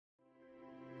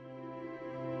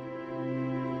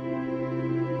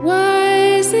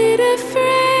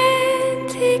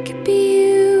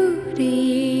beauty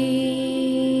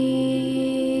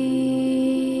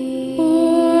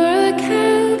or a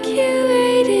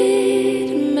calculated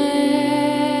man.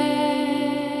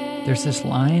 There's this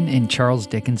line in Charles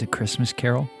Dickens' A Christmas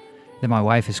Carol that my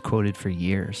wife has quoted for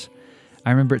years.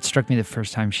 I remember it struck me the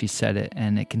first time she said it,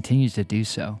 and it continues to do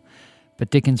so. But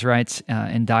Dickens writes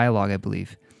in dialogue, I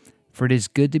believe, "For it is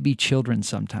good to be children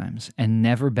sometimes, and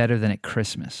never better than at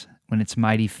Christmas, when its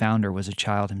mighty founder was a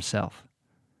child himself."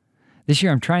 This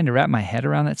year I'm trying to wrap my head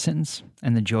around that sentence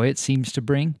and the joy it seems to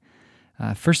bring,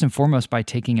 first and foremost by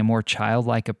taking a more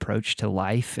childlike approach to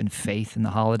life and faith in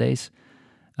the holidays,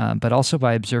 but also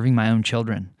by observing my own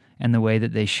children and the way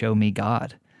that they show me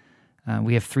God.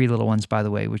 We have 3 little ones, by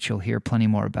the way, which you'll hear plenty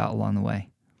more about along the way.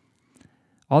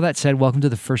 All that said, welcome to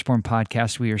the Firstborn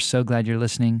Podcast. We are so glad you're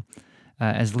listening.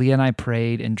 As Leah and I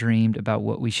prayed and dreamed about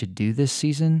what we should do this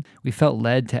season, we felt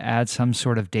led to add some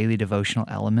sort of daily devotional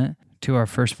element to our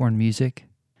Firstborn music,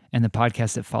 and the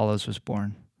podcast that follows was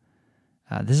born.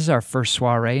 This is our first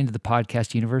soiree into the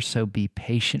podcast universe, so be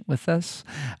patient with us.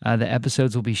 The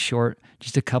episodes will be short,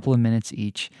 just a couple of minutes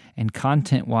each, and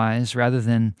content-wise, rather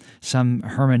than some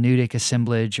hermeneutic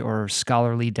assemblage or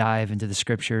scholarly dive into the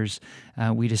scriptures,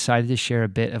 we decided to share a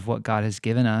bit of what God has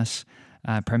given us,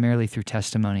 primarily through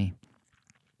testimony.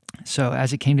 So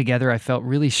as it came together, I felt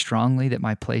really strongly that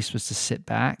my place was to sit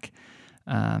back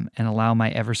and allow my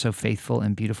ever so faithful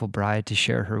and beautiful bride to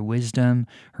share her wisdom,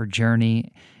 her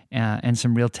journey, and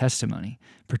some real testimony,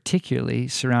 particularly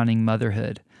surrounding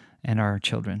motherhood and our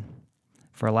children.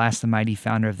 For alas, the mighty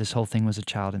founder of this whole thing was a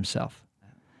child himself.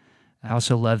 I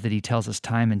also love that he tells us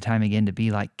time and time again to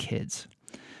be like kids.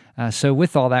 So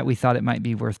with all that, we thought it might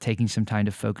be worth taking some time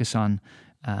to focus on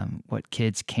what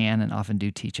kids can and often do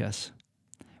teach us.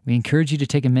 We encourage you to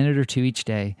take a minute or two each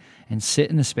day and sit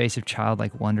in the space of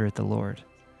childlike wonder at the Lord.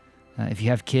 If you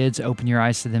have kids, open your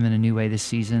eyes to them in a new way this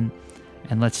season,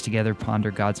 and let's together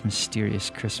ponder God's mysterious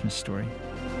Christmas story.